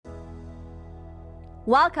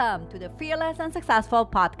Welcome to the Fearless and Successful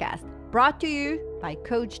podcast, brought to you by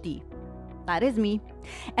Coach D. That is me,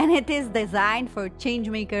 and it is designed for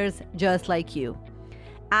changemakers just like you.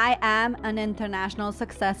 I am an international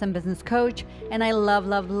success and business coach, and I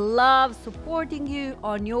love supporting you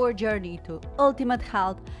on your journey to ultimate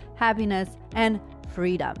health, happiness, and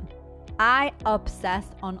freedom. I obsess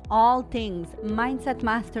on all things mindset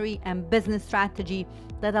mastery and business strategy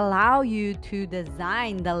that allow you to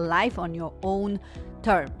design the life on your own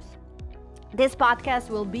terms. This podcast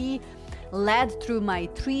will be led through my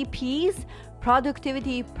 3 P's: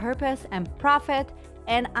 productivity, purpose, and profit.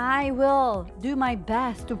 And I will do my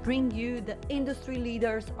best to bring you the industry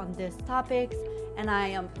leaders on these topics. And I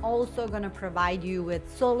am also going to provide you with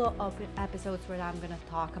solo episodes where I'm going to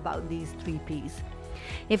talk about these 3 P's.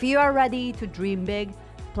 If you are ready to dream big,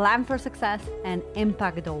 plan for success, and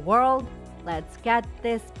impact the world, let's get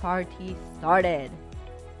this party started.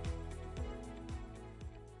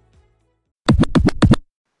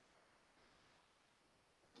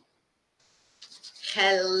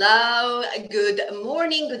 Hello, good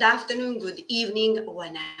morning, good afternoon, good evening,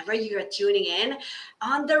 whenever you are tuning in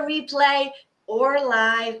on the replay or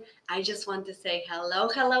live. I just want to say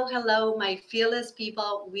hello, my fearless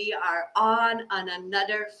people. We are on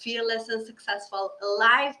another Fearless and Successful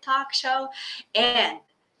live talk show, and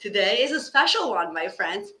today is a special one, my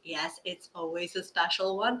friends. Yes, it's always a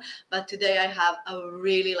special one, but today I have a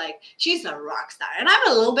really she's a rock star, and I'm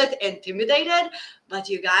a little bit intimidated, but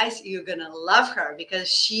you guys, you're gonna love her because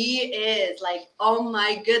she is oh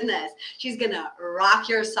my goodness, she's gonna rock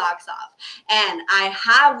your socks off. And I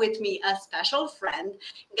have with me a special friend,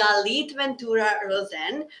 Galit Ventura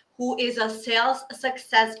Rozen, who is a sales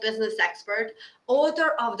success business expert,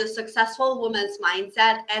 author of The Successful Woman's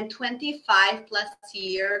Mindset, and 25 plus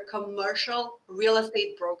year commercial real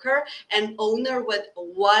estate broker and owner with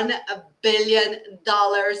 $1 billion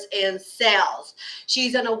in sales.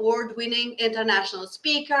 She's an award-winning international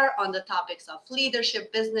speaker on the topics of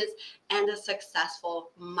leadership, business, and a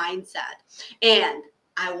successful mindset. And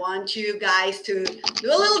I want you guys to do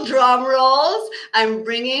a little drum rolls. I'm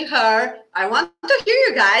bringing her. I want to hear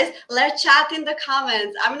you guys. Let's chat in the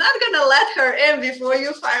comments. I'm not going to let her in before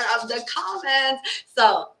you fire up the comments.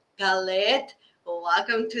 So, Galit,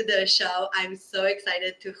 welcome to the show. I'm so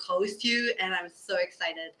excited to host you, and I'm so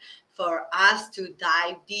excited for us to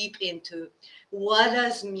dive deep into what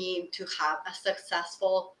does it mean to have a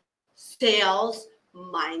successful sales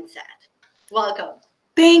mindset. Welcome.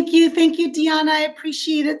 Thank you, Deanna. I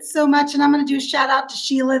appreciate it so much. And I'm going to do a shout out to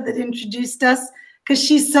Sheila that introduced us because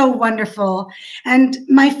she's so wonderful. And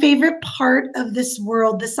my favorite part of this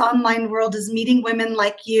world, this online world, is meeting women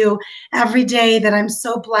like you every day that I'm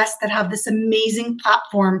so blessed that have this amazing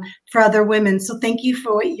platform for other women. So thank you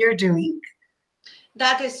for what you're doing.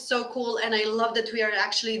 That is so cool. And I love that we are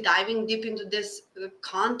actually diving deep into this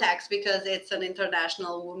context because it's an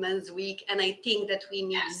International Women's Week. And I think that we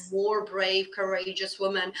need more brave, courageous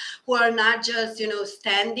women who are not just,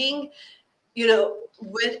 standing,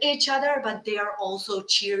 with each other, but they are also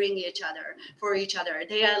cheering each other for each other.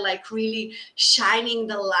 They are really shining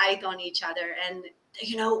the light on each other. And,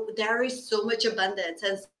 there is so much abundance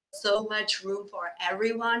and so much room for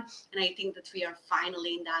everyone. And I think that we are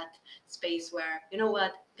finally in that space where, you know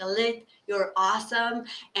what, Galit, you're awesome.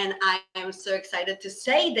 And I am so excited to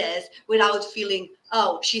say this without feeling,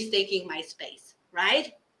 oh, she's taking my space,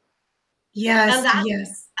 right? Yes,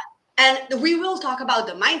 yes. And we will talk about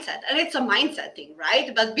the mindset, and it's a mindset thing,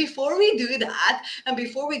 right? But before we do that, and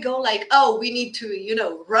before we go oh, we need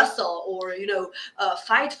to, wrestle or,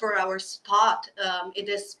 fight for our spot in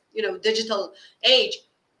this, digital age,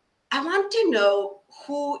 I want to know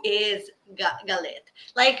who is Galit.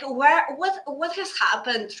 What has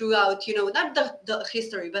happened throughout, not the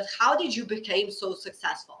history, but how did you become so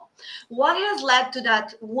successful? What has led to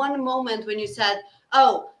that one moment when you said,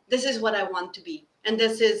 oh, this is what I want to be, and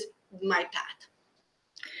this is my path?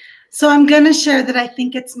 So I'm going to share that I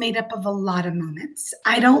think it's made up of a lot of moments.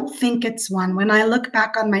 I don't think it's one. When I look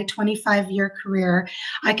back on my 25-year career,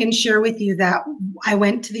 I can share with you that I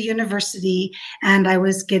went to the university and I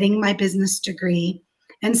was getting my business degree,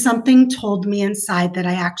 and something told me inside that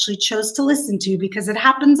I actually chose to listen to, because it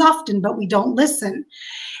happens often, but we don't listen,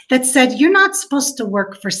 that said, you're not supposed to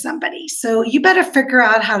work for somebody. So you better figure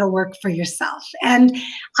out how to work for yourself. And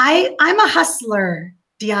I'm a hustler.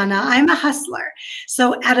 Deanna, I'm a hustler.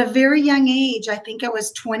 So at a very young age, I think I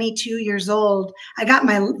was 22 years old. I got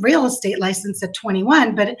my real estate license at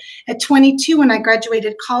 21, but at 22, when I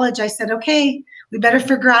graduated college, I said, okay, we better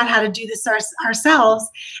figure out how to do this ourselves.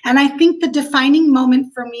 And I think the defining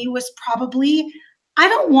moment for me was probably, I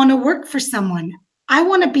don't want to work for someone. I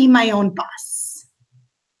want to be my own boss.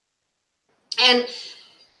 And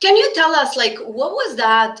can you tell us, like, what was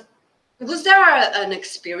that? Was there an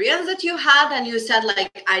experience that you had and you said,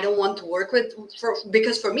 like, I don't want to work with,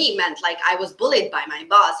 because for me it meant like I was bullied by my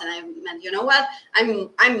boss, and I meant, you know what,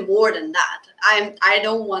 I'm more than that. I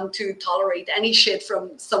don't want to tolerate any shit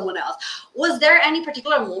from someone else. Was there any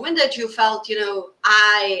particular moment that you felt, you know,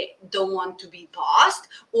 I don't want to be bossed,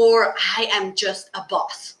 or I am just a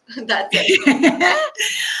boss? That's it.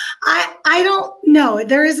 I don't know.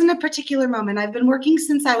 There isn't a particular moment. I've been working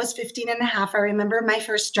since I was 15 and a half. I remember my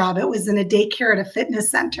first job. It was in a daycare at a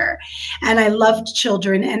fitness center, and I loved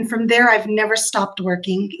children. And from there, I've never stopped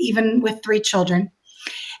working, even with 3 children.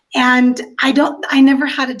 And I never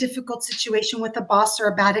had a difficult situation with a boss or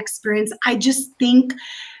a bad experience. I just think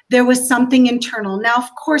there was something internal. Now,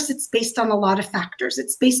 of course, it's based on a lot of factors.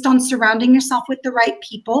 It's based on surrounding yourself with the right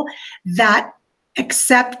people that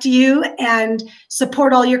accept you and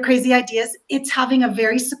support all your crazy ideas. It's having a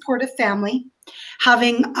very supportive family,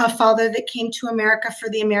 having a father that came to America for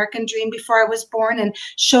the American dream before I was born and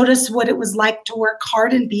showed us what it was like to work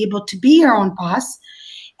hard and be able to be your own boss.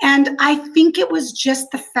 And I think it was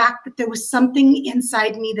just the fact that there was something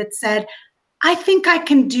inside me that said, I think I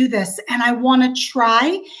can do this and I want to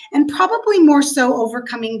try, and probably more so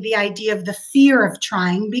overcoming the idea of the fear of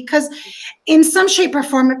trying, because in some shape or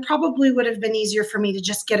form, it probably would have been easier for me to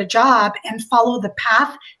just get a job and follow the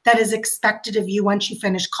path that is expected of you once you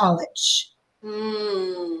finish college.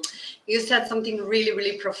 You said something really,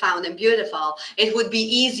 really profound and beautiful. It would be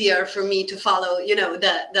easier for me to follow, you know,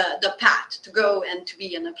 the path to go and to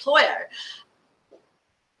be an employer.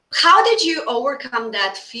 How did you overcome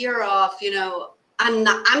that fear of, you know, I'm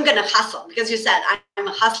going to hustle? Because you said I'm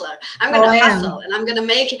a hustler. I'm going to hustle and I'm going to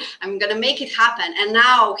make it happen. And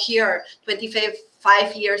now here,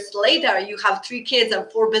 25 years later, you have 3 kids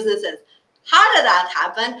and 4 businesses. How did that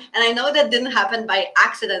happen? And I know that didn't happen by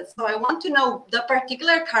accident. So I want to know the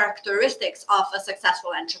particular characteristics of a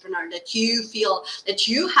successful entrepreneur that you feel that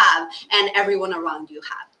you have and everyone around you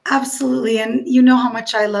have. Absolutely. And you know how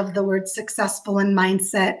much I love the word successful and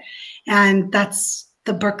mindset. And that's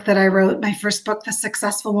the book that I wrote, my first book, The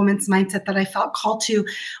Successful Woman's Mindset, that I felt called to,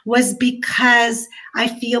 was because I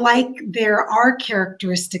feel like there are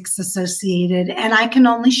characteristics associated, and I can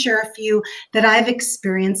only share a few that I've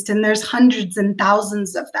experienced, and there's hundreds and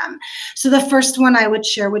thousands of them. So the first one I would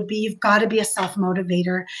share would be, you've got to be a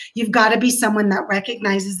self-motivator. You've got to be someone that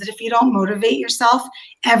recognizes that if you don't motivate yourself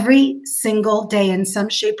every single day in some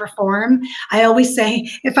shape or form, I always say,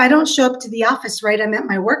 if I don't show up to the office, right, I'm at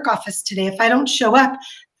my work office today, if I don't show up,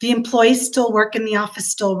 the employees still work and the office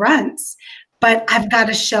still runs, but I've got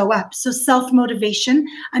to show up. So self-motivation.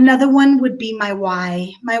 Another one would be my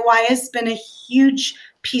why. My why has been a huge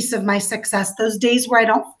piece of my success. Those days where I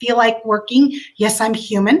don't feel like working, yes, I'm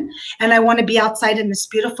human, and I want to be outside in this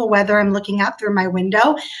beautiful weather. I'm looking out through my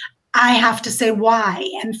window. I have to say why.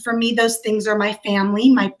 And for me, those things are my family,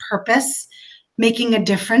 my purpose, making a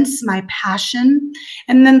difference, my passion.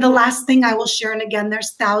 And then the last thing I will share, and again,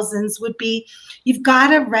 there's thousands, would be, you've got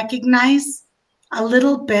to recognize a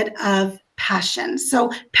little bit of passion.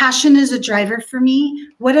 So passion is a driver for me.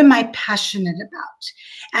 What am I passionate about?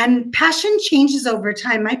 And passion changes over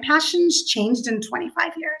time. My passion's changed in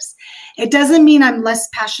 25 years. It doesn't mean I'm less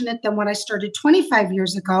passionate than what I started 25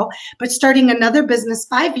 years ago, but starting another business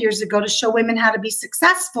 5 years ago to show women how to be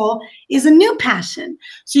successful is a new passion.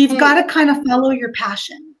 So you've got to kind of follow your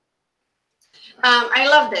passion. I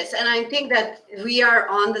love this. And I think that we are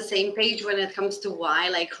on the same page when it comes to why,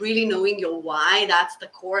 like really knowing your why. That's the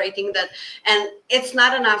core. I think that, and it's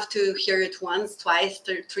not enough to hear it once, twice,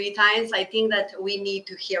 3 times. I think that we need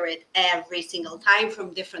to hear it every single time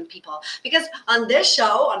from different people. Because on this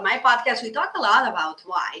show, on my podcast, we talk a lot about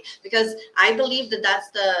why, because I believe that that's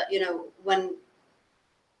the, you know, when,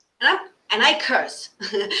 and I curse.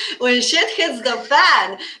 When shit hits the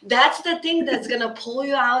fan, that's the thing that's going to pull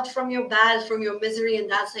you out from your bed, from your misery. And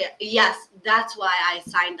that's it. Yes, that's why I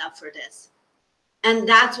signed up for this. And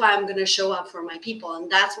that's why I'm going to show up for my people. And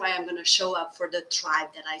that's why I'm going to show up for the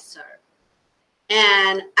tribe that I serve.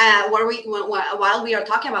 And while we are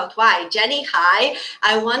talking about why, Jenny, hi,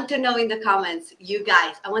 I want to know in the comments, you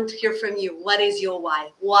guys, I want to hear from you. What is your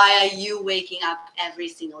why? Why are you waking up every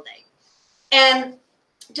single day? And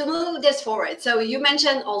to move this forward, so you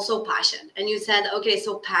mentioned also passion, and you said, okay,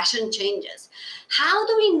 so passion changes. How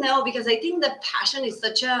do we know? Because I think that passion is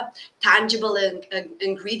such a tangible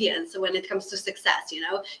ingredients when it comes to success.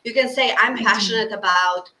 You can say, I'm passionate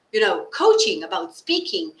about coaching, about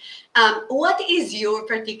speaking. What is your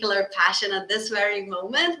particular passion at this very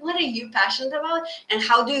moment? What are you passionate about? And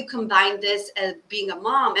how do you combine this as being a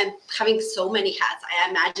mom and having so many hats? I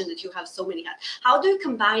imagine that you have so many hats. How do you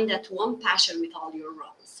combine that one passion with all your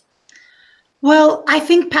roles? Well, I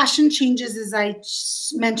think passion changes, as I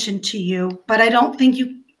mentioned to you, but I don't think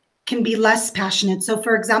you can be less passionate. So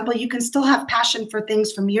for example, you can still have passion for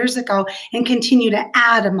things from years ago and continue to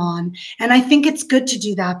add them on. And I think it's good to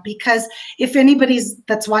do that, because if anybody's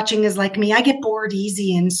that's watching is like me, I get bored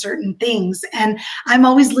easy in certain things, and I'm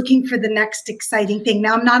always looking for the next exciting thing.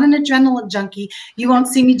 Now, I'm not an adrenaline junkie. You won't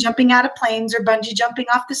see me jumping out of planes or bungee jumping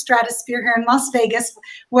off the stratosphere here in Las Vegas,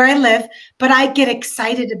 where I live, but I get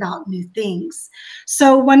excited about new things.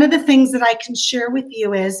 So one of the things that I can share with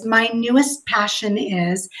you is my newest passion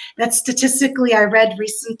is that statistically I read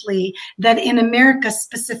recently that in America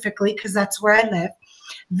specifically, because that's where I live,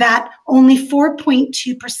 that only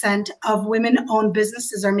 4.2% of women-owned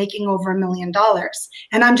businesses are making over $1 million.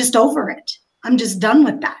 And I'm just over it. I'm just done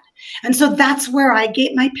with that. And so that's where I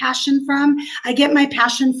get my passion from. I get my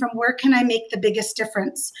passion from where can I make the biggest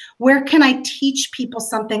difference? Where can I teach people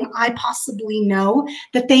something I possibly know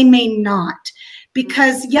that they may not?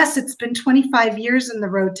 Because yes, it's been 25 years in the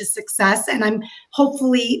road to success, and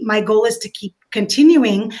hopefully my goal is to keep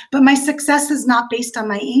continuing, but my success is not based on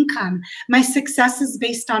my income. My success is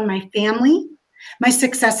based on my family. My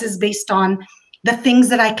success is based on the things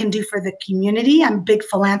that I can do for the community. I'm a big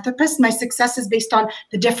philanthropist. My success is based on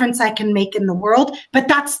the difference I can make in the world, but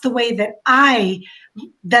that's the way that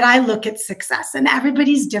I look at success, and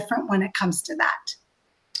everybody's different when it comes to that.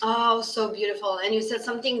 Oh, so beautiful. And you said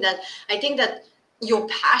something that I think that your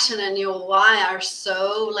passion and your why are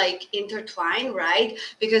so intertwined, right?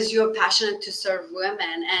 Because you're passionate to serve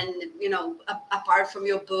women, and apart from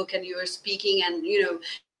your book and your speaking and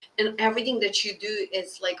and everything that you do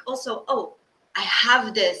is also, oh, I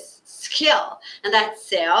have this skill, and that's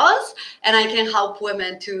sales, and I can help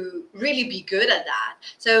women to really be good at that.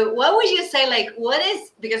 So what would you say, what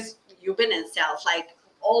is, because you've been in sales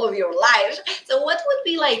all of your life, so what would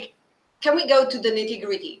be can we go to the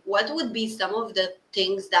nitty-gritty? What would be some of the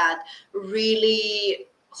things that really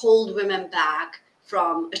hold women back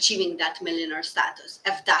from achieving that millionaire status,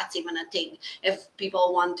 if that's even a thing? If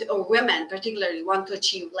people want to, or women particularly want to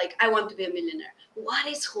achieve, I want to be a millionaire, what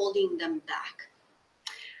is holding them back?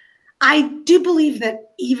 I do believe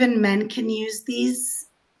that even men can use these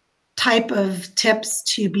type of tips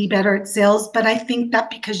to be better at sales, but I think that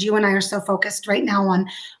because you and I are so focused right now on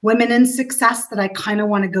women in success, that I kind of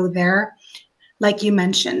want to go there, like you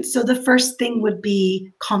mentioned. So the first thing would be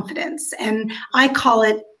confidence, and I call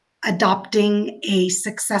it adopting a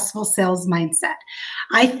successful sales mindset.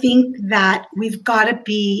 I think that we've got to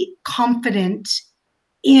be confident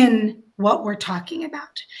in what we're talking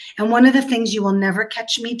about. And one of the things you will never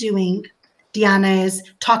catch me doing, Diana, is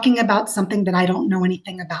talking about something that I don't know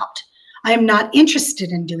anything about. I am not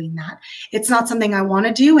interested in doing that. It's not something I want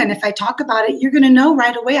to do. And if I talk about it, you're going to know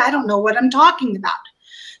right away I don't know what I'm talking about.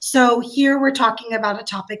 So here we're talking about a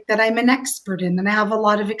topic that I'm an expert in and I have a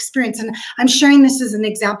lot of experience. And I'm sharing this as an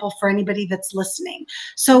example for anybody that's listening.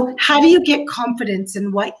 So how do you get confidence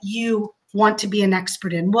in what you want to be an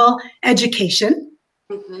expert in? Well, education.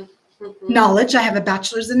 Mm-hmm. Mm-hmm. Knowledge. I have a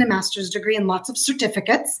bachelor's and a master's degree and lots of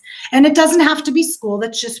certificates. And it doesn't have to be school.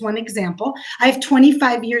 That's just one example. I have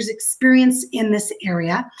 25 years experience in this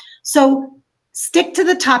area. So stick to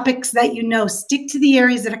the topics that you know. Stick to the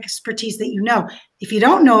areas of expertise that you know. If you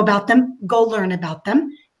don't know about them, go learn about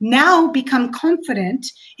them. Now become confident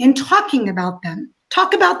in talking about them.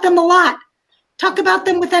 Talk about them a lot. Talk about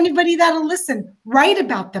them with anybody that'll listen. Write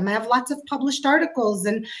about them. I have lots of published articles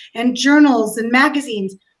and journals and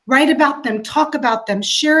magazines. Write about them, talk about them,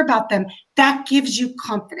 share about them. That gives you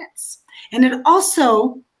confidence. And it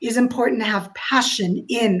also is important to have passion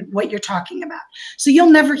in what you're talking about. So you'll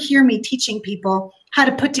never hear me teaching people how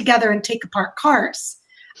to put together and take apart cars.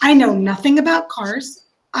 I know nothing about cars.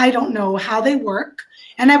 I don't know how they work,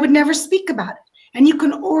 and I would never speak about it. And you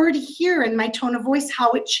can already hear in my tone of voice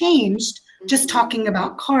how it changed just talking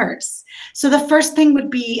about cars. So the first thing would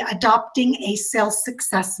be adopting a sales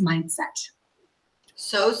success mindset.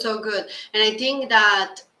 So good. And I think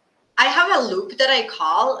that I have a loop that I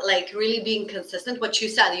call really being consistent. What you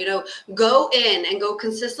said, go in and go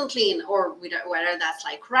consistently in, or whether that's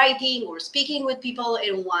writing or speaking with people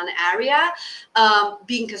in one area,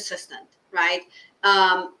 being consistent. right?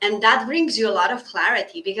 And that brings you a lot of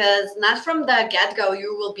clarity, because not from the get-go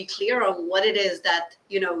you will be clear on what it is that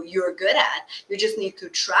you're good at. You just need to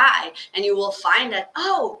try, and you will find that,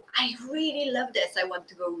 oh, I really love this, I want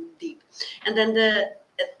to go deep. And then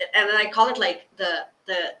I call it like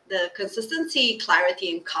the consistency,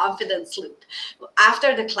 clarity, and confidence loop.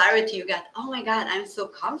 After the clarity, you get, oh my God, I'm so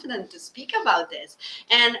confident to speak about this.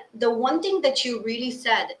 And the one thing that you really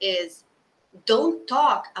said is, don't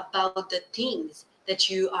talk about the things that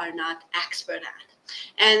you are not expert at.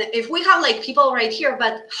 And if we have like people right here,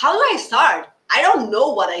 but how do I start? I don't know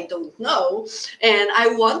what I don't know. And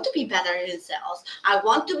I want to be better in sales. I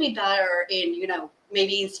want to be better in,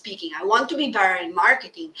 maybe in speaking. I want to be better in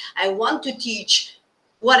marketing. I want to teach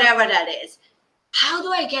whatever that is. How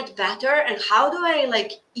do I get better? And how do I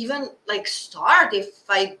even start if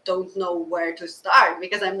I don't know where to start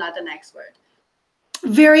because I'm not an expert?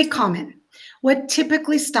 Very common. What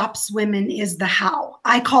typically stops women is the how.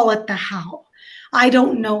 I call it the how. I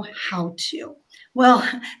don't know how to. Well,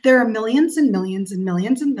 there are millions and millions and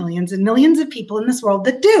millions and millions and millions of people in this world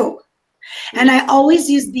that do. And I always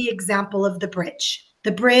use the example of the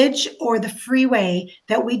bridge or the freeway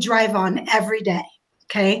that we drive on every day.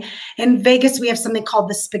 Okay. In Vegas, we have something called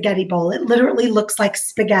the spaghetti bowl. It literally looks like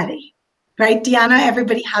spaghetti. Right, Deanna?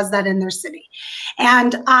 Everybody has that in their city.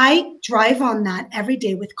 And I drive on that every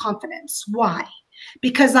day with confidence. Why?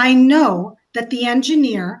 Because I know that the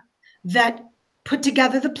engineer that put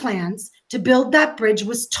together the plans to build that bridge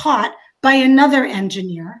was taught by another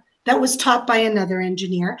engineer that was taught by another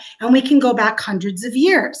engineer. And we can go back hundreds of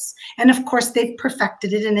years. And of course, they've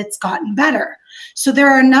perfected it and it's gotten better. So there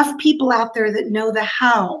are enough people out there that know the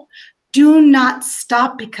how. Do not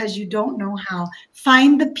stop because you don't know how.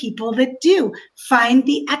 Find the people that do. Find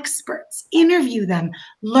the experts. Interview them.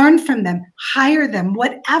 Learn from them. Hire them.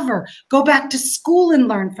 Whatever. Go back to school and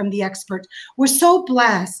learn from the experts. We're so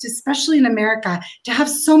blessed, especially in America, to have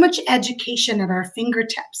so much education at our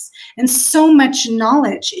fingertips and so much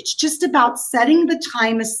knowledge. It's just about setting the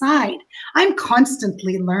time aside. I'm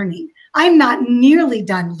constantly learning. I'm not nearly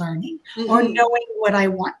done learning or knowing what I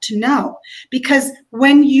want to know. Because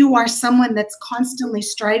when you are someone that's constantly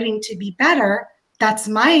striving to be better, that's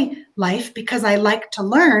my life because I like to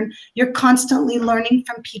learn. You're constantly learning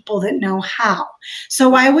from people that know how.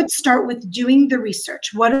 So I would start with doing the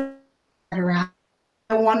research. What are I better at?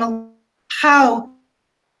 I want to how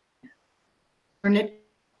learn it.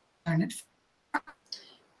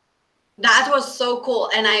 That was so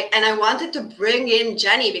cool. And I wanted to bring in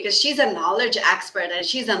Jenny because she's a knowledge expert and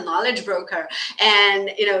she's a knowledge broker,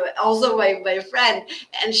 and also my friend,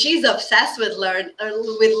 and she's obsessed with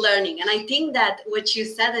learning. And I think that what you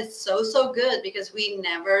said is so good, because we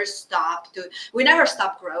never stop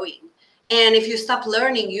growing. And if you stop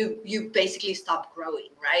learning, you basically stop growing,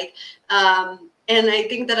 right? And I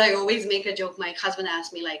think that I always make a joke. My husband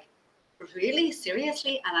asked me, like, really,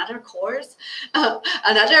 seriously, another course,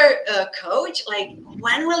 another coach? Like,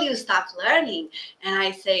 when will you stop learning? And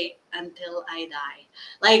I say, until I die.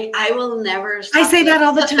 Like, I will never stop. I say that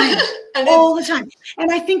all the time. All the time.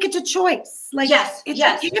 And I think it's a choice. Like, yes, it's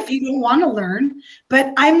okay if you don't want to learn,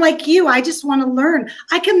 but I'm like you, I just want to learn.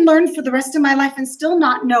 I can learn for the rest of my life and still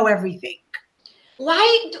not know everything.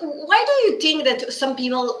 Why do you think that some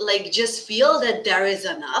people just feel that there is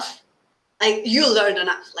enough? Like, you learn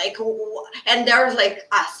enough, and there's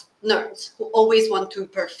us nerds who always want to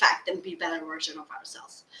perfect and be better version of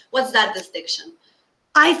ourselves. What's that distinction?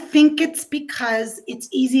 I think it's because it's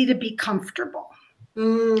easy to be comfortable.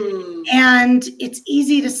 And it's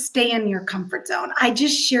easy to stay in your comfort zone. I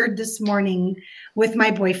just shared this morning with my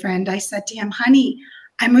boyfriend. I said to him, honey,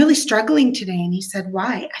 I'm really struggling today. And he said,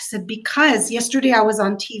 why? I said, because yesterday I was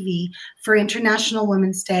on TV for International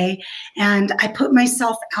Women's Day and I put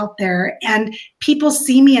myself out there and people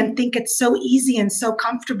see me and think it's so easy and so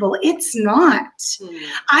comfortable. It's not.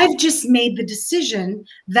 I've just made the decision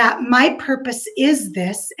that my purpose is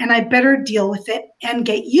this and I better deal with it and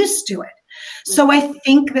get used to it. So I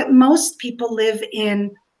think that most people live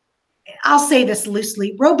in, I'll say this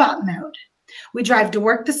loosely, robot mode. We drive to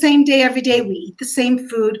work the same day every day. We eat the same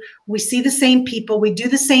food. We see the same people. We do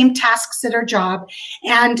the same tasks at our job.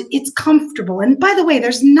 And it's comfortable. And by the way,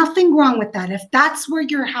 there's nothing wrong with that. If that's where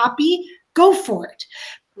you're happy, go for it.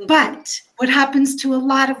 But what happens to a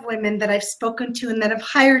lot of women that I've spoken to and that have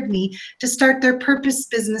hired me to start their purpose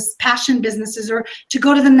business, passion businesses, or to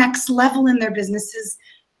go to the next level in their businesses,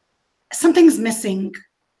 something's missing.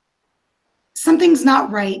 Something's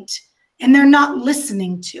not right. And they're not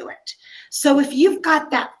listening to it. So if you've got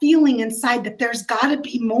that feeling inside that there's got to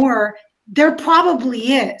be more, there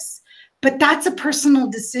probably is. But that's a personal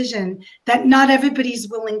decision that not everybody's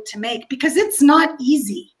willing to make, because it's not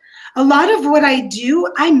easy. A lot of what I do,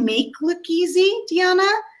 I make look easy, Diana,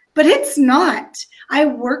 but it's not. I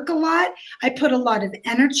work a lot. I put a lot of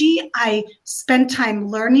energy. I spend time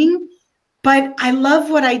learning, but I love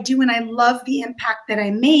what I do and I love the impact that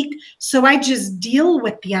I make. So I just deal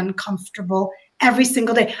with the uncomfortable every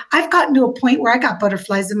single day. I've gotten to a point where I got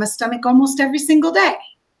butterflies in my stomach almost every single day.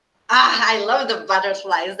 I love the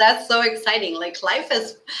butterflies. That's so exciting. Like life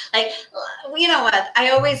is like, you know what?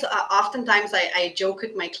 I always, oftentimes I joke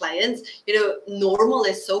with my clients, normal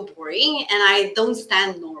is so boring and I don't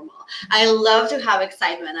stand normal. I love to have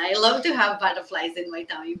excitement. I love to have butterflies in my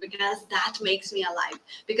tummy because that makes me alive.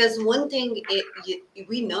 Because one thing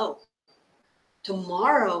we know,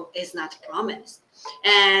 tomorrow is not promised.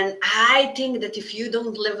 And I think that if you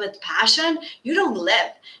don't live with passion, you don't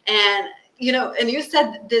live. And and you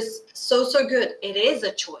said this so good. It is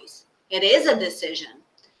a choice. It is a decision.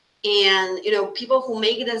 And, people who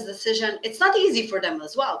make this decision, it's not easy for them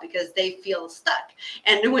as well because they feel stuck.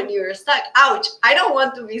 And when you're stuck, ouch, I don't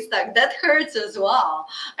want to be stuck. That hurts as well.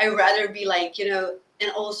 I'd rather be like,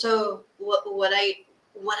 and also what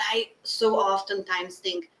I so oftentimes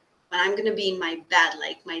think when I'm going to be in my bed,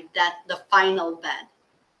 like the final bed,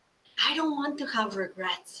 I don't want to have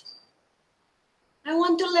regrets. I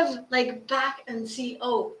want to live like back and see,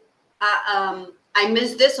 I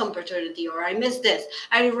missed this opportunity or I missed this.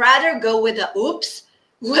 I'd rather go with the oops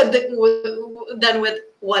than with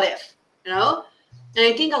what if, And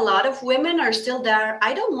I think a lot of women are still there.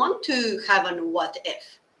 I don't want to have a what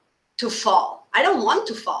if, to fall. I don't want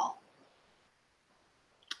to fall.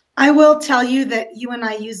 I will tell you that you and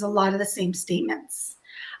I use a lot of the same statements.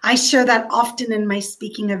 I share that often in my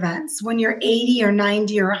speaking events. When you're 80 or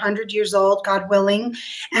 90 or 100 years old, God willing,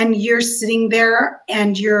 and you're sitting there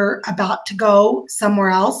and you're about to go somewhere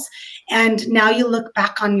else, and now you look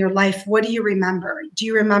back on your life, what do you remember? Do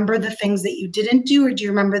you remember the things that you didn't do, or do you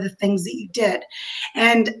remember the things that you did?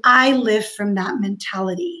 And I live from that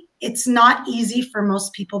mentality. It's not easy for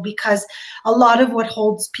most people because a lot of what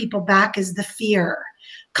holds people back is the fear.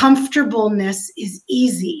 Comfortableness is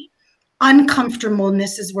easy.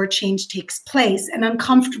 Uncomfortableness is where change takes place, and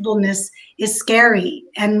uncomfortableness is scary,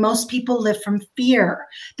 and most people live from fear.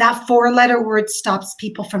 That 4-letter word stops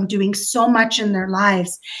people from doing so much in their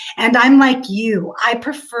lives. And I'm like you. I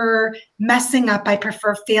prefer messing up. I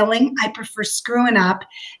prefer failing. I prefer screwing up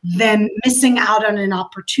than missing out on an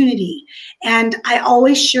opportunity. And I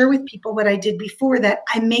always share with people what I did before, that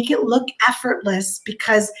I make it look effortless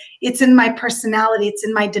because it's in my personality, it's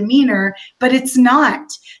in my demeanor, but it's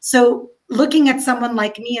not. So looking at someone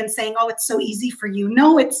like me and saying, oh, it's so easy for you.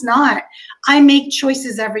 No, it's not. I make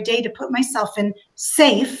choices every day to put myself in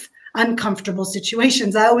safe, uncomfortable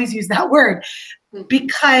situations. I always use that word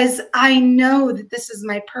because I know that this is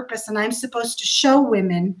my purpose, and I'm supposed to show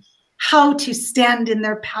women how to stand in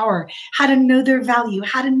their power, how to know their value,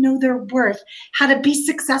 how to know their worth, how to be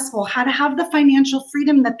successful, how to have the financial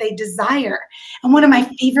freedom that they desire. And one of my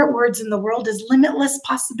favorite words in the world is limitless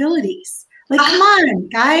possibilities. Like, come on,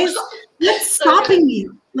 guys, what's stopping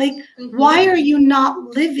you? Like, why are you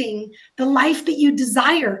not living the life that you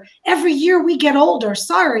desire? Every year we get older.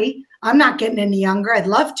 Sorry, I'm not getting any younger. I'd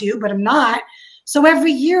love to, but I'm not. So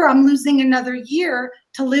every year I'm losing another year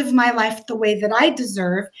to live my life the way that I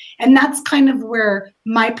deserve. And that's kind of where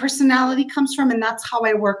my personality comes from. And that's how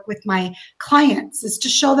I work with my clients, is to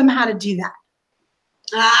show them how to do that.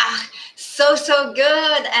 So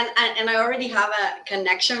good. And I already have a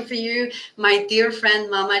connection for you. My dear friend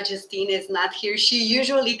Mama Justine is not here. She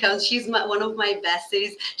usually comes. She's one of my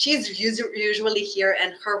besties. She's usually here,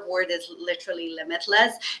 and her word is literally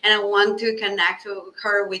limitless. And I want to connect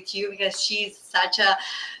her with you because she's such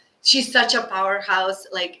a powerhouse.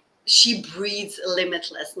 Like, she breeds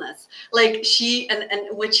limitlessness. Like,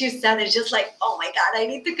 and what you said is just like, oh my God, I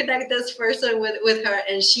need to connect this person with her.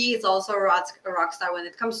 And she is also a rock star when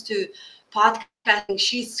it comes to podcasting.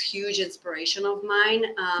 She's huge inspiration of mine.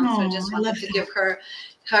 So I just wanted to give her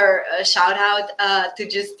a shout out to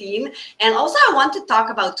Justine. And also I want to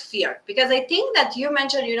talk about fear, because I think that you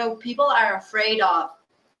mentioned, people are afraid of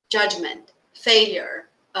judgment, failure,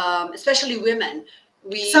 especially women.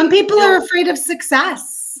 Some people are afraid of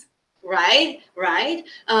success. Right.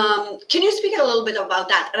 Can you speak a little bit about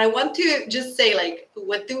that? And I want to just say, like,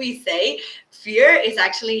 what do we say? Fear is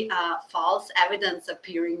actually false evidence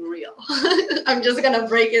appearing real. I'm just going to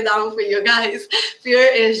break it down for you guys. Fear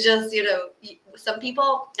is just, some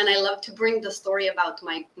people, and I love to bring the story about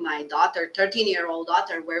my daughter, 13-year-old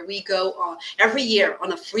daughter, where we go every year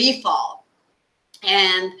on a free fall.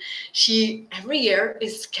 And she every year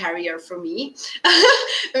is scarier for me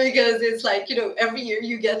because it's like, every year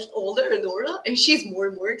you get older and older, and she's more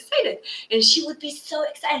and more excited. And she would be so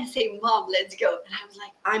excited, say, "Mom, let's go." And I was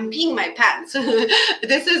like, I'm peeing my pants.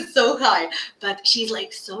 This is so high. But she's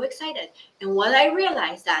like so excited. And what I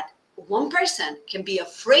realized that one person can be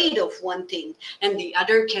afraid of one thing and the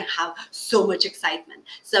other can have so much excitement.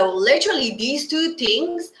 So literally these two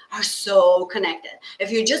things are so connected. If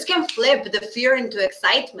you just can flip the fear into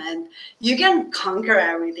excitement, you can conquer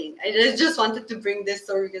everything. I just wanted to bring this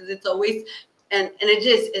story because it's always, and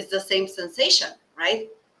it's the same sensation, right?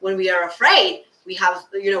 When we are afraid, we have,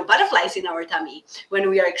 butterflies in our tummy. When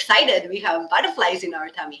we are excited, we have butterflies in our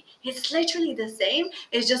tummy. It's literally the same.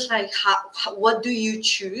 It's just like, what do you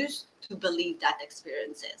choose to believe that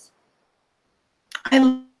experience is?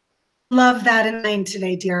 I love that in mind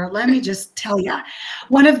today, dear. Let me just tell you.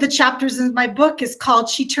 One of the chapters in my book is called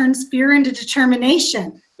She Turns Fear into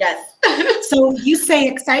Determination. Yes. So you say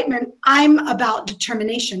excitement, I'm about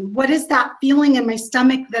determination. What is that feeling in my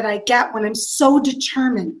stomach that I get when I'm so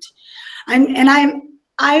determined?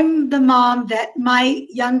 I'm the mom that my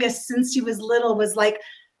youngest, since she was little, was like,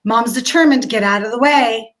 "Mom's determined, get out of the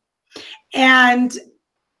way." And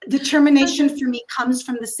determination for me comes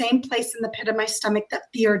from the same place in the pit of my stomach that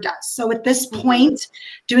fear does. So at this point,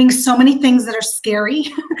 doing so many things that are scary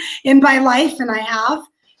in my life, and I have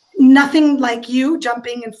nothing like you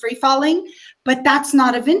jumping and free falling, but that's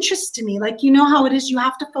not of interest to me. Like, you know how it is, you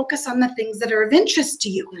have to focus on the things that are of interest to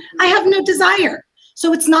you. I have no desire.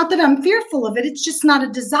 So it's not that I'm fearful of it. It's just not a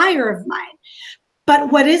desire of mine.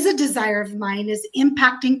 But what is a desire of mine is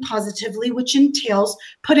impacting positively, which entails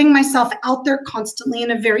putting myself out there constantly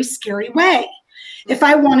in a very scary way. If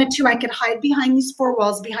I wanted to, I could hide behind these four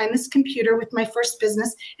walls, behind this computer with my first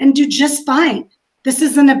business and do just fine. This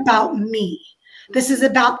isn't about me. This is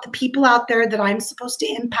about the people out there that I'm supposed to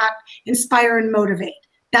impact, inspire, and motivate.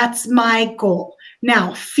 That's my goal.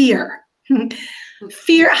 Now, fear.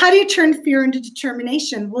 Fear, how do you turn fear into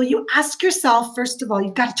determination? Well, you ask yourself, first of all,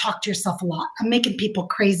 you've got to talk to yourself a lot. I'm making people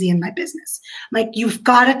crazy in my business. Like, you've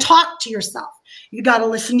got to talk to yourself. You got to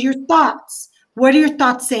listen to your thoughts. What are your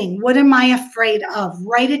thoughts saying? What am I afraid of?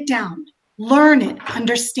 Write it down. Learn it.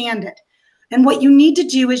 Understand it. And what you need to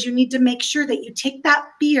do is you need to make sure that you take that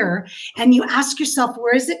fear and you ask yourself,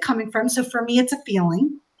 where is it coming from? So for me, it's a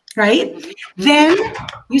feeling, right? Then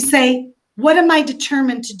you say, what am I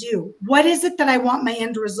determined to do? What is it that I want my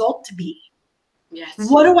end result to be? Yes.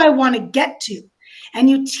 What do I want to get to? And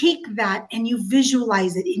you take that and you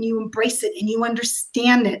visualize it and you embrace it and you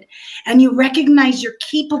understand it and you recognize you're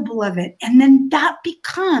capable of it. And then that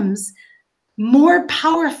becomes more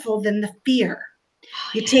powerful than the fear.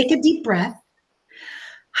 You take a deep breath.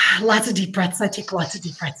 Lots of deep breaths. I take lots of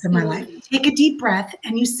deep breaths in my life. Take a deep breath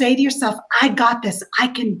and you say to yourself, I got this. I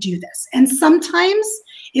can do this. And sometimes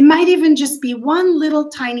it might even just be one little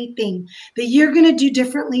tiny thing that you're going to do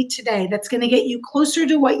differently today that's going to get you closer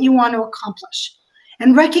to what you want to accomplish.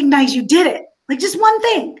 And recognize you did it. Like just one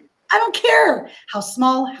thing. I don't care how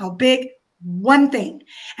small, how big, one thing.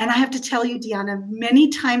 And I have to tell you, Deanna, many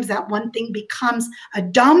times that one thing becomes a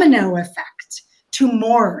domino effect to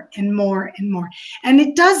more and more and more. And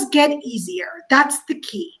it does get easier. That's the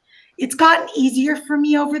key. It's gotten easier for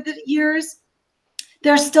me over the years.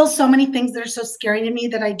 There are still so many things that are so scary to me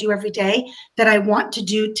that I do every day that I want to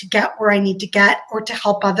do to get where I need to get or to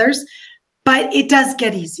help others. But it does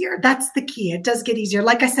get easier. That's the key. It does get easier.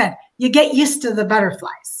 Like I said, you get used to the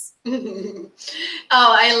butterflies. Oh,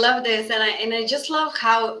 I love this, and I just love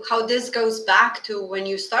how this goes back to when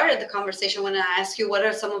you started the conversation, when I asked you what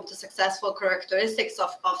are some of the successful characteristics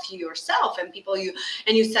of you yourself and people you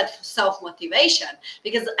said self-motivation,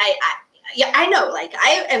 because I know, like,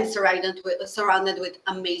 I am surrounded with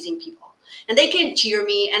amazing people and they can cheer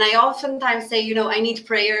me, and I oftentimes say, I need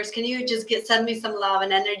prayers, can you just send me some love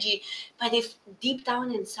and energy? But if deep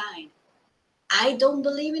down inside I don't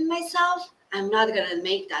believe in myself, I'm not going to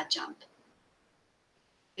make that jump.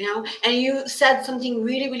 And you said something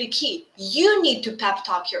really, really key. You need to pep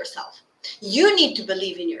talk yourself. You need to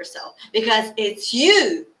believe in yourself, because it's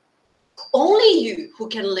you, only you, who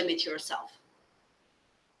can limit yourself.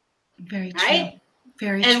 Very true. Right?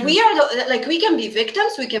 Very and true. we are we can be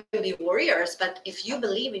victims, we can be warriors, but if you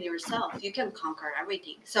believe in yourself, you can conquer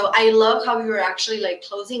everything. So I love how you're actually like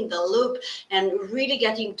closing the loop and really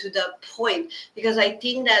getting to the point, because I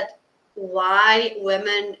think that why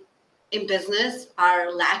women in business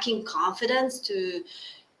are lacking confidence to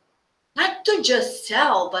not to just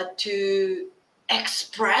sell, but to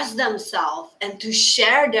express themselves and to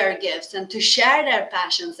share their gifts and to share their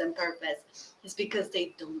passions and purpose, is because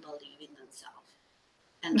they don't believe in themselves.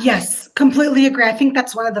 in that. Yes, completely agree. I think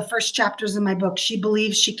that's one of the first chapters in my book. She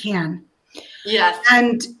believes she can. Yes.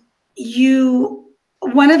 And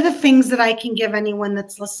one of the things that I can give anyone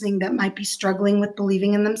that's listening that might be struggling with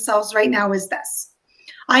believing in themselves right now is this.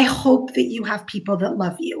 I hope that you have people that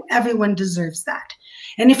love you. Everyone deserves that.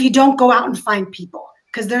 And if you don't, go out and find people,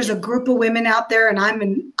 because there's a group of women out there, and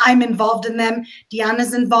I'm involved in them.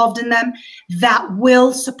 Deanna's involved in them, that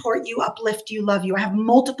will support you, uplift you, love you. I have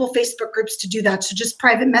multiple Facebook groups to do that. So just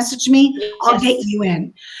private message me. Yes. I'll get you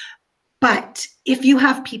in. But if you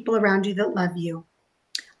have people around you that love you,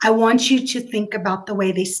 I want you to think about the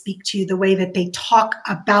way they speak to you, the way that they talk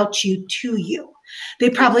about you to you. They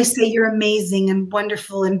probably say you're amazing and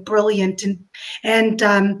wonderful and brilliant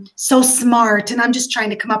and so smart. And I'm just trying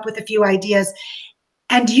to come up with a few ideas.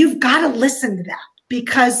 And you've got to listen to that,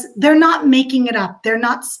 because they're not making it up. They're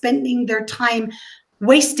not spending their time,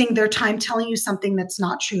 wasting their time telling you something that's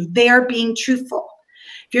not true. They are being truthful.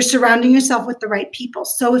 If you're surrounding yourself with the right people.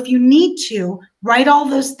 So if you need to, write all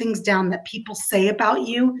those things down that people say about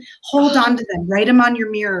you, hold on to them, write them on your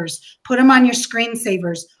mirrors, put them on your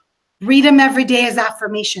screensavers, read them every day as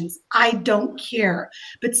affirmations. I don't care.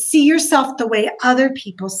 But see yourself the way other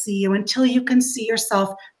people see you until you can see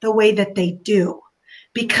yourself the way that they do.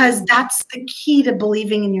 Because that's the key to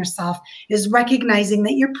believing in yourself, is recognizing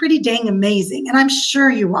that you're pretty dang amazing. And I'm sure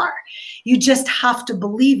you are. You just have to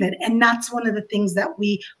believe it. And that's one of the things that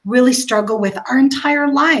we really struggle with our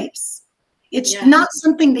entire lives. It's not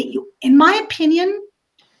something that you, in my opinion,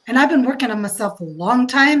 and I've been working on myself a long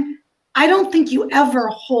time, I don't think you ever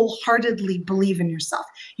wholeheartedly believe in yourself.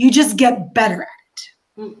 You just get better at it.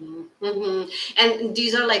 And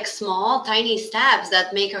these are like small, tiny steps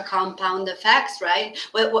that make a compound effects, right?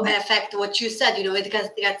 What affect what you said,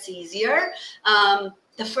 it gets easier.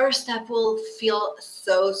 The first step will feel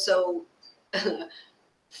so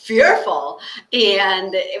fearful.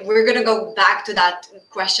 And we're going to go back to that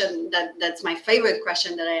question. That's my favorite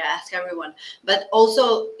question that I ask everyone. But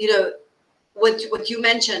also, what you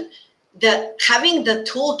mentioned, having the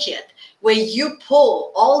toolkit where you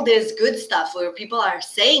pull all this good stuff where people are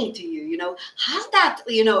saying to you, have that,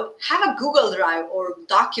 have a Google Drive or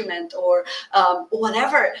document or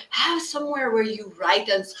whatever, have somewhere where you write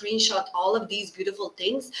and screenshot all of these beautiful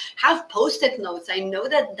things, have Post-it notes. I know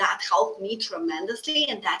that helped me tremendously,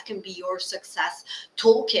 and that can be your success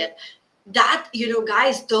toolkit. That,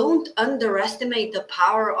 guys, don't underestimate the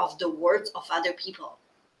power of the words of other people.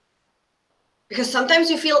 Because sometimes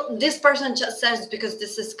you feel this person just says because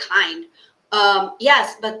this is kind.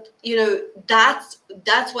 Yes, but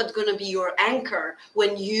that's what's going to be your anchor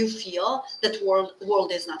when you feel that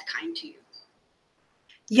world is not kind to you.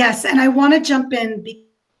 Yes, and I want to jump in because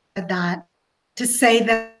that to say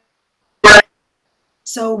that.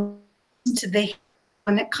 So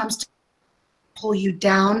when it comes to pull you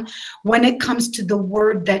down, when it comes to the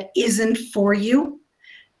word that isn't for you,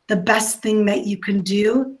 the best thing that you can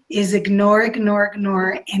do is ignore,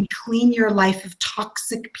 and clean your life of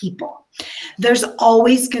toxic people. There's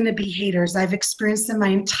always going to be haters. I've experienced them my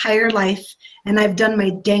entire life, and I've done my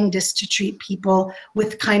dangest to treat people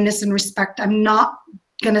with kindness and respect. I'm not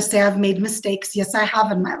going to say I've made mistakes. Yes, I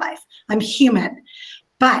have in my life. I'm human.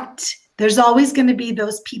 But there's always going to be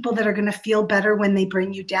those people that are going to feel better when they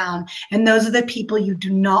bring you down. And those are the people you do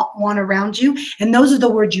not want around you. And those are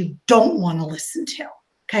the words you don't want to listen to.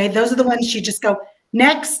 Okay, those are the ones you just go,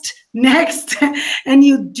 next, and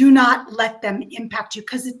you do not let them impact you,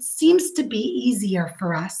 because it seems to be easier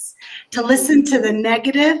for us to listen to the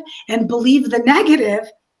negative and believe the negative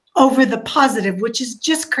over the positive, which is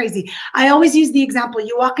just crazy. I always use the example,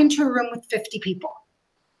 you walk into a room with 50 people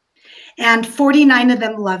and 49 of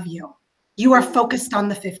them love you. You are focused on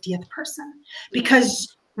the 50th person,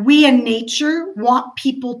 because we in nature want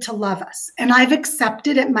people to love us. And I've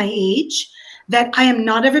accepted at my age that I am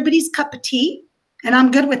not everybody's cup of tea, and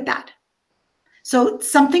I'm good with that. So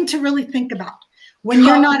something to really think about when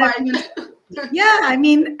you're not everyone's. Yeah, I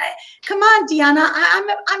mean, come on, Deanna.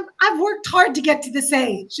 I've worked hard to get to this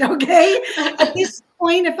age. Okay, at this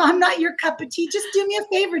point, if I'm not your cup of tea, just do me a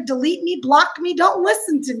favor, delete me, block me, don't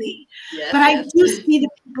listen to me. But I do see the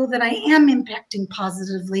people that I am impacting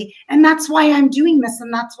positively, and that's why I'm doing this,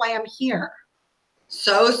 and that's why I'm here.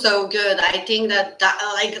 So good. I think that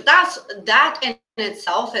in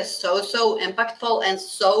itself is so impactful and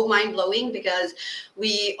so mind-blowing, because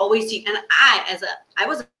we always seek, and I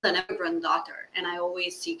was an immigrant daughter, and I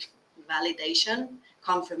always seek validation,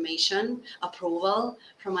 confirmation, approval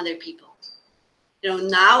from other people.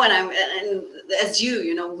 now, and as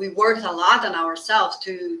we worked a lot on ourselves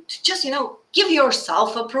to just, give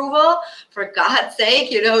yourself approval. For God's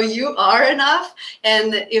sake, you are enough.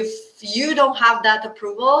 And if you don't have that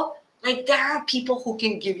approval, like, there are people who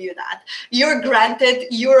can give you that. You're granted,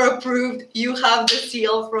 you're approved, you have the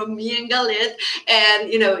seal from me and Galit,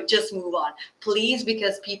 and, just move on, please,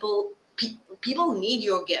 because people need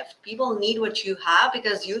your gift. People need what you have,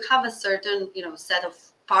 because you have a certain, set of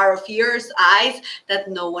power of ears, eyes that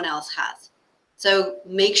no one else has. So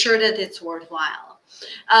make sure that it's worthwhile.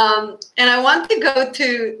 And I want to go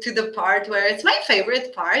to the part where it's my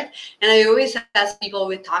favorite part. And I always ask people,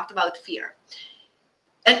 we talked about fear.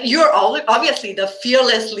 And you're obviously the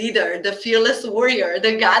fearless leader, the fearless warrior,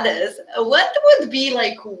 the goddess. What would be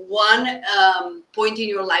like one point in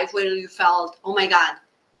your life where you felt, oh my God,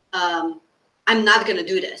 I'm not going to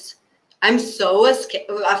do this. I'm so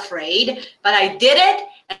afraid, but I did it.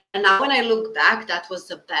 And now when I look back, that was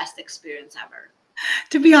the best experience ever.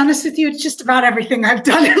 To be honest with you, it's just about everything I've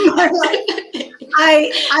done in my life.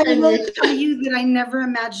 I will tell you that I never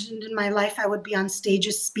imagined in my life I would be on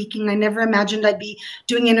stages speaking. I never imagined I'd be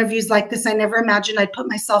doing interviews like this. I never imagined I'd put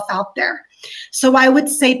myself out there. So I would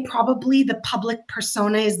say probably the public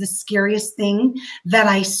persona is the scariest thing that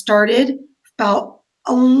I started about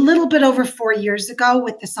a little bit over 4 years ago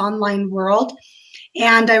with this online world.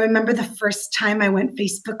 And I remember the first time I went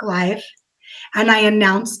Facebook Live and I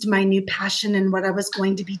announced my new passion and what I was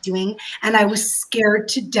going to be doing. And I was scared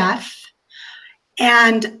to death.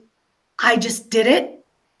 And I just did it.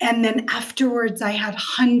 And then afterwards, I had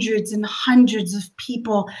hundreds and hundreds of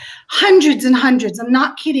people, hundreds and hundreds, I'm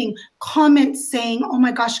not kidding, comments saying, oh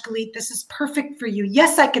my gosh, Galit, this is perfect for you.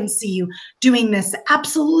 Yes, I can see you doing this.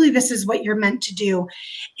 Absolutely, this is what you're meant to do.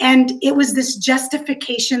 And it was this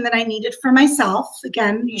justification that I needed for myself.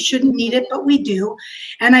 Again, you shouldn't need it, but we do.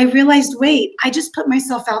 And I realized, wait, I just put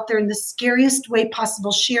myself out there in the scariest way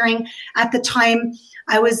possible, sharing. At the time,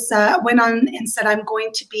 I went on and said, I'm going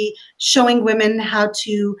to be showing women how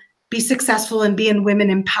to be successful and be in women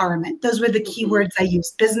empowerment. Those were the key words I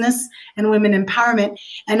used, business and women empowerment.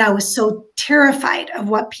 And I was so terrified of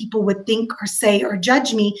what people would think or say or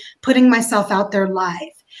judge me, putting myself out there live.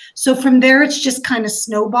 So from there, it's just kind of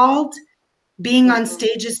snowballed. Being on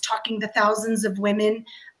stages, talking to thousands of women,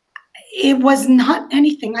 it was not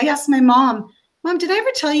anything. I asked my mom, did I ever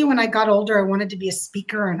tell you when I got older I wanted to be a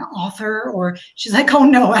speaker or an author? Or she's like, oh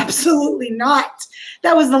no, absolutely not.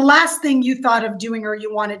 That was the last thing you thought of doing or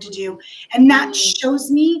you wanted to do. And that shows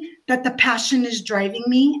me that the passion is driving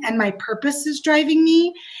me and my purpose is driving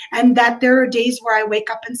me. And that there are days where I wake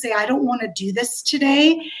up and say, I don't want to do this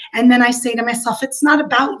today. And then I say to myself, it's not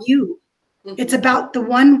about you. It's about the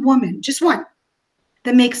one woman, just one,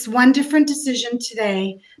 that makes one different decision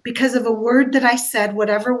today because of a word that I said,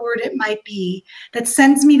 whatever word it might be, that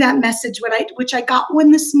sends me that message, which I got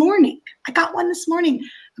one this morning. I'm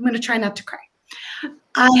going to try not to cry.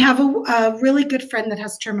 I have a really good friend that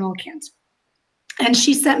has terminal cancer. And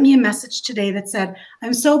she sent me a message today that said,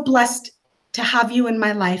 I'm so blessed to have you in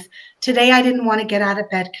my life. Today, I didn't want to get out of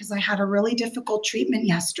bed because I had a really difficult treatment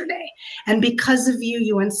yesterday. And because of you,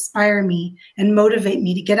 you inspire me and motivate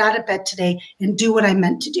me to get out of bed today and do what I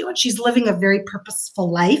meant to do. And she's living a very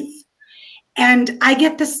purposeful life. And I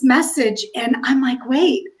get this message and I'm like,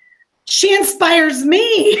 wait, she inspires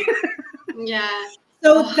me. Yeah.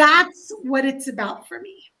 So that's what it's about for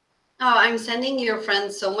me. Oh, I'm sending your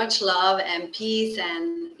friends so much love and peace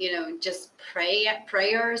and, just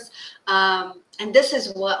prayers. And this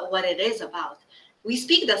is what it is about. We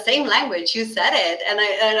speak the same language. You said it.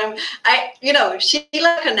 And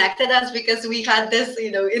Sheila connected us because we had this,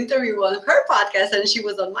 interview on her podcast and she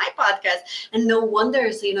was on my podcast. And no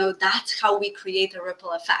wonders, that's how we create a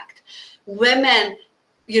ripple effect. Women,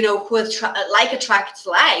 who like attracts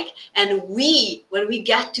like, and when we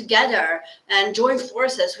get together and join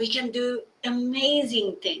forces, we can do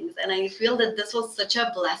amazing things. And I feel that this was such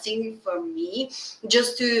a blessing for me,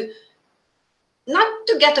 just to not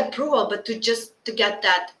to get approval, but to get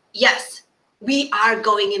that, yes, we are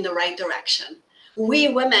going in the right direction. We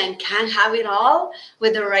women can have it all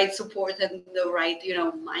with the right support and the right,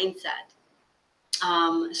 mindset.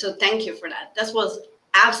 So thank you for that. This was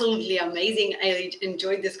absolutely amazing. I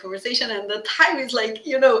enjoyed this conversation, and the time is like,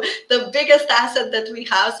 the biggest asset that we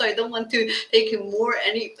have. So I don't want to take more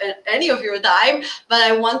any of your time, but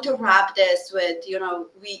I want to wrap this with,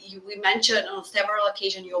 we mentioned on several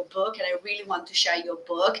occasions your book, and I really want to share your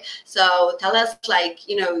book. So tell us,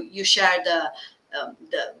 you shared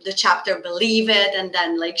the chapter Believe It, and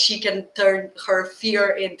then like she can turn her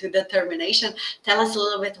fear into determination. Tell us a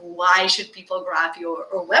little bit, why should people grab your,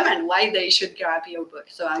 or women, why they should grab your book?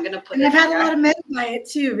 So I'm going to put and it I've had here. a lot of men buy it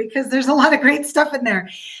too, because there's a lot of great stuff in there.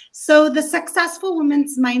 So the Successful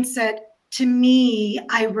Woman's Mindset, to me,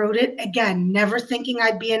 I wrote it again, never thinking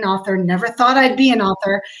I'd be an author, never thought I'd be an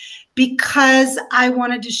author, because I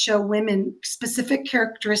wanted to show women specific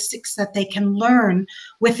characteristics that they can learn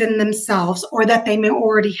within themselves, or that they may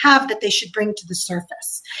already have, that they should bring to the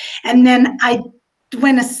surface. And then I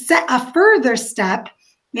went a further step.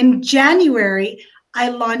 In January, I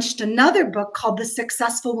launched another book called The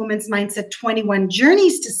Successful Woman's Mindset 21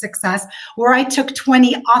 Journeys to Success, where I took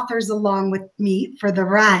 20 authors along with me for the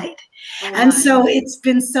ride. And so it's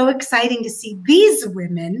been so exciting to see these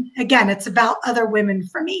women, again, it's about other women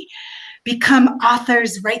for me, become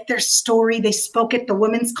authors, write their story. They spoke at the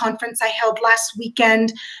women's conference I held last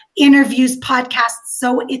weekend, interviews, podcasts.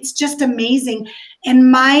 So it's just amazing. And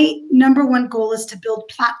my number one goal is to build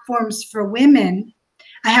platforms for women.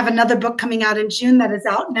 I have another book coming out in June that is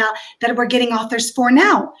out now that we're getting authors for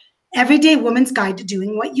now. Everyday Woman's Guide to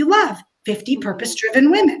Doing What You Love, 50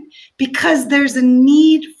 Purpose-Driven Women, because there's a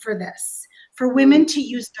need for this, for women to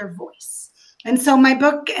use their voice. And so my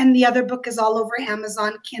book and the other book is all over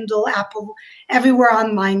Amazon, Kindle, Apple, everywhere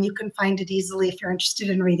online. You can find it easily if you're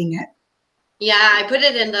interested in reading it. Yeah, I put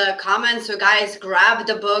it in the comments. So guys, grab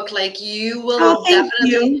the book. Like you will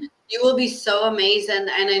you will be so amazing.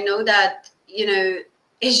 And I know that, you know,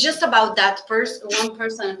 it's just about that one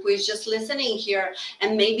person who is just listening here,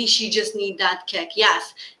 and maybe she just need that kick.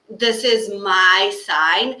 Yes, this is my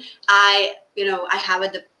sign. I have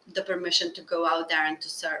the permission to go out there and to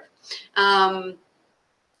serve. And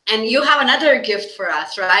you have another gift for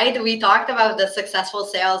us, right? We talked about the successful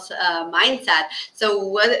sales mindset. So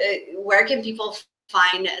where can people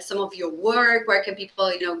find some of your work? Where can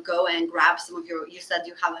people, go and grab some of your, you said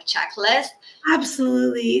you have a checklist.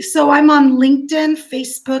 Absolutely. So I'm on LinkedIn,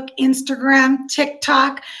 Facebook, Instagram,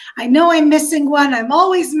 TikTok. I know I'm missing one. I'm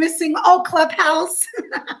always missing, Clubhouse.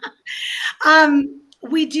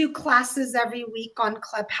 We do classes every week on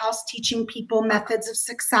Clubhouse, teaching people methods of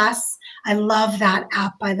success. I love that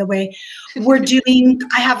app, by the way.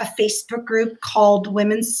 I have a Facebook group called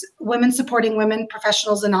Women Supporting Women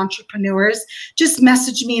Professionals and Entrepreneurs. Just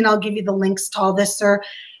message me and I'll give you the links to all this, or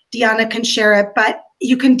Deanna can share it. But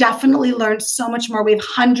you can definitely learn so much more. We have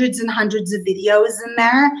hundreds and hundreds of videos in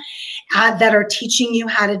there that are teaching you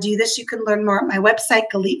how to do this. You can learn more at my website,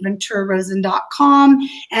 GalitVenturaRozen.com,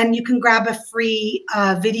 and you can grab a free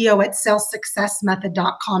video at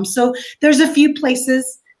salessuccessmethod.com. So there's a few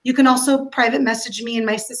places. You can also private message me, and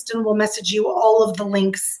my assistant will message you all of the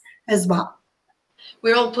links as well.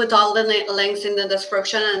 We will put all the links in the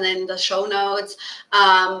description and in the show notes.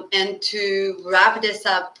 And to wrap this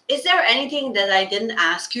up, is there anything that I didn't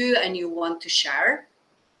ask you and you want to share?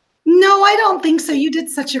 No, I don't think so. You did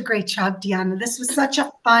such a great job, Deanna. This was such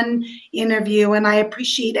a fun interview, and I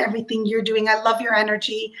appreciate everything you're doing. I love your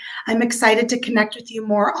energy. I'm excited to connect with you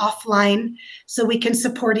more offline so we can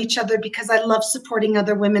support each other, because I love supporting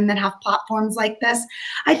other women that have platforms like this.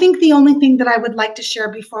 I think the only thing that I would like to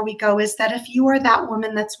share before we go is that if you are that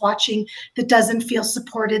woman that's watching that doesn't feel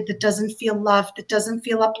supported, that doesn't feel loved, that doesn't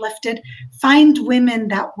feel uplifted, find women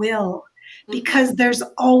that will. Because there's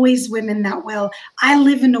always women that will. I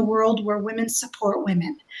live in a world where women support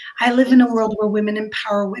women. I live in a world where women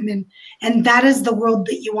empower women. And that is the world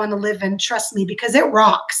that you want to live in. Trust me, because it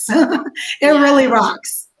rocks. It really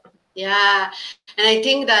rocks. Yeah. And I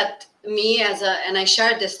think that me and I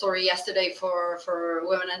shared this story yesterday for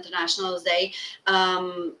Women Internationals Day.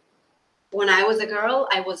 When I was a girl,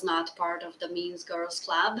 I was not part of the Mean Girls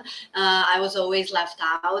Club. I was always left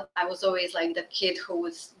out. I was always like the kid who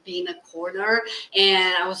was being a corner,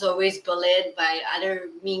 and I was always bullied by other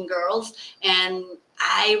mean girls. And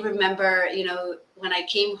I remember, when I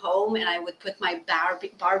came home and I would put my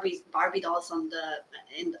Barbie dolls on the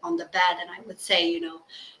bed, and I would say,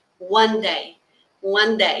 one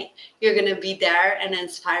day you're going to be there, an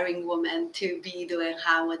inspiring woman to be doing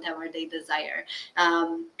whatever they desire.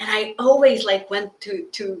 And I always went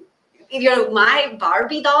to my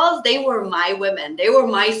Barbie dolls. They were my women. They were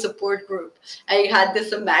my support group. I had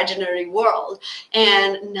this imaginary world.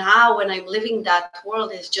 And now when I'm living that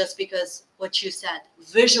world, is just because what you said,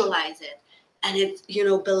 visualize it. And it's,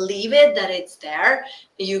 believe it, that it's there.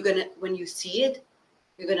 When you see it,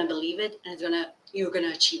 you're going to believe it, and you're going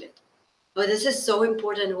to achieve it. But this is so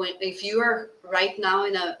important. If you are right now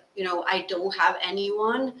in a, I don't have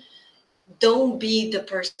anyone, don't be the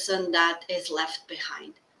person that is left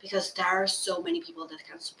behind, because there are so many people that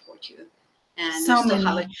can support you. and So you still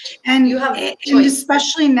have many. you have And choice.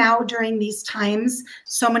 especially now during these times,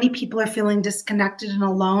 so many people are feeling disconnected and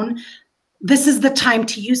alone. This is the time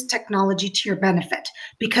to use technology to your benefit,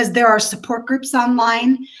 because there are support groups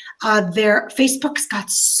online. Facebook's got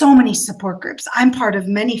so many support groups. I'm part of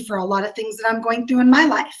many for a lot of things that I'm going through in my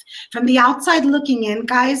life. From the outside looking in,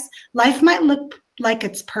 guys, life might look like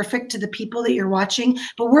it's perfect to the people that you're watching,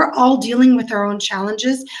 but we're all dealing with our own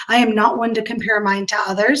challenges. I am not one to compare mine to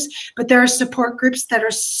others, but there are support groups that are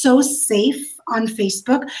so safe on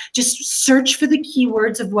Facebook. Just search for the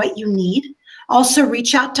keywords of what you need. Also,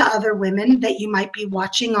 reach out to other women that you might be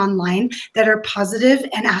watching online that are positive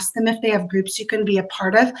and ask them if they have groups you can be a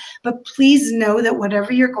part of. But please know that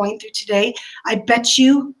whatever you're going through today, I bet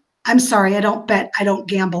you, I'm sorry, I don't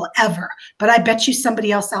gamble ever, but I bet you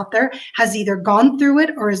somebody else out there has either gone through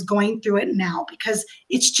it or is going through it now, because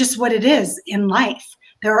it's just what it is in life.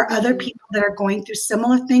 There are other people that are going through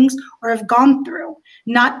similar things or have gone through.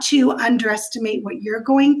 Not to underestimate what you're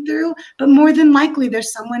going through, but more than likely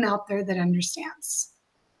there's someone out there that understands.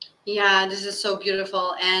 Yeah, this is so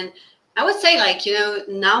beautiful. And I would say, like,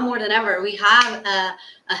 now more than ever, we have a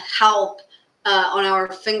help on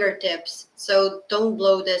our fingertips. So don't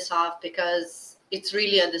blow this off, because it's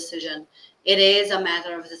really a decision. It is a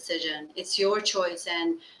matter of decision. It's your choice.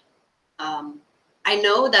 And I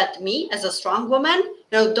know that me as a strong woman,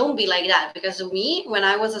 don't be like that, because me, when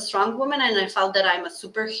I was a strong woman and I felt that I'm a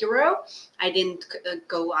superhero, I didn't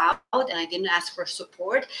go out and I didn't ask for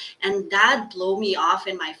support, and that blew me off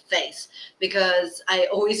in my face, because I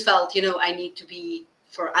always felt, I need to be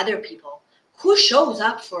for other people. Who shows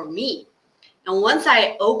up for me? And once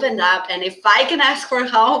I opened up, and if I can ask for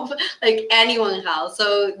help, like anyone helps.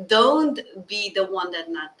 So don't be the one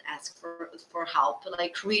that not ask for help.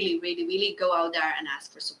 Like really, really, really go out there and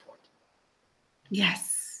ask for support.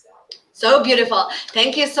 Yes. So beautiful.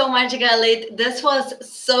 Thank you so much, Galit. This was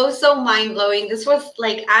so mind-blowing. This was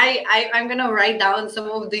like, I'm gonna write down some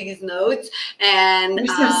of these notes, and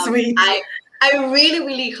You're so sweet. I really,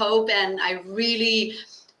 really hope, and I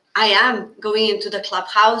am going into the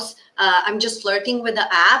Clubhouse. I'm just flirting with the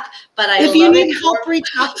app, but I love it. If you need help, reach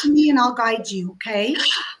out to me and I'll guide you, okay?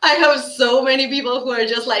 I have so many people who are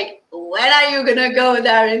just like, when are you gonna go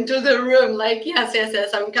there into the room? Like, yes,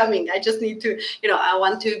 I'm coming. I just need to, I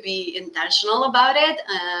want to be intentional about it.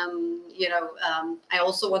 I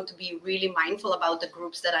also want to be really mindful about the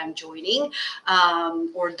groups that I'm joining,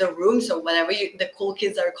 or the rooms, or whatever the cool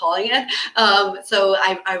kids are calling it. So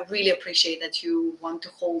I really appreciate that you want to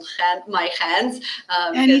hold my hands.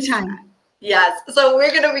 Anytime. Yes. So we're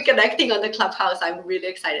going to be connecting on the Clubhouse. I'm really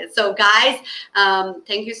excited. So guys,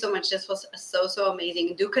 thank you so much. This was so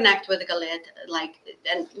amazing. Do connect with Galit,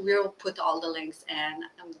 and we'll put all the links. And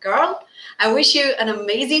girl, I wish you an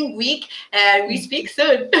amazing week, and we speak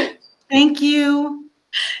soon. Thank you.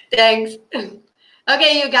 Thanks.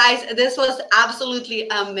 Okay, you guys, this was absolutely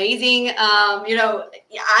amazing.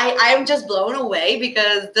 I'm just blown away,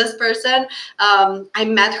 because this person, I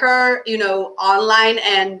met her, online,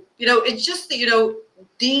 and, it's just,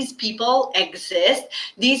 these people exist.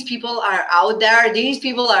 These people are out there. These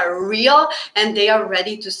people are real, and they are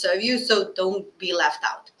ready to serve you. So don't be left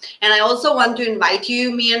out. And I also want to invite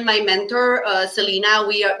you, me and my mentor, Selena,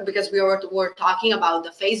 because we were talking about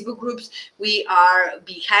the Facebook groups. We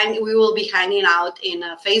will be hanging out in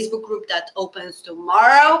a Facebook group that opens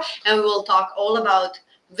tomorrow, and we will talk all about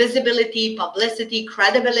visibility, publicity,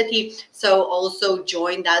 credibility. So also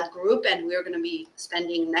join that group, and we're going to be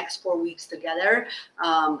spending next 4 weeks together.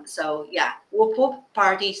 So yeah, whoop whoop,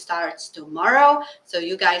 party starts tomorrow. So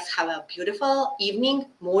you guys have a beautiful evening,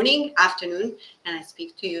 morning, afternoon, and I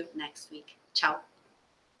speak to you next week. Ciao.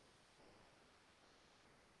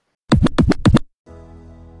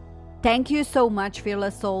 Thank you so much,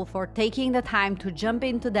 Fearless Soul, for taking the time to jump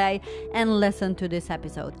in today and listen to this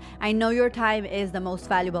episode. I know your time is the most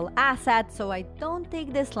valuable asset, so I don't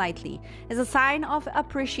take this lightly. As a sign of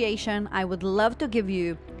appreciation, I would love to give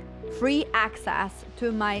you free access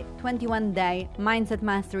to my 21-day Mindset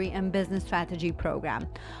Mastery and Business Strategy program.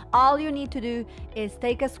 All you need to do is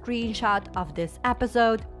take a screenshot of this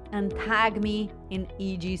episode and tag me in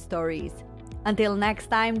EG Stories. Until next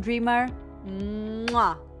time, dreamer,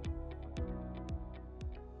 mwah.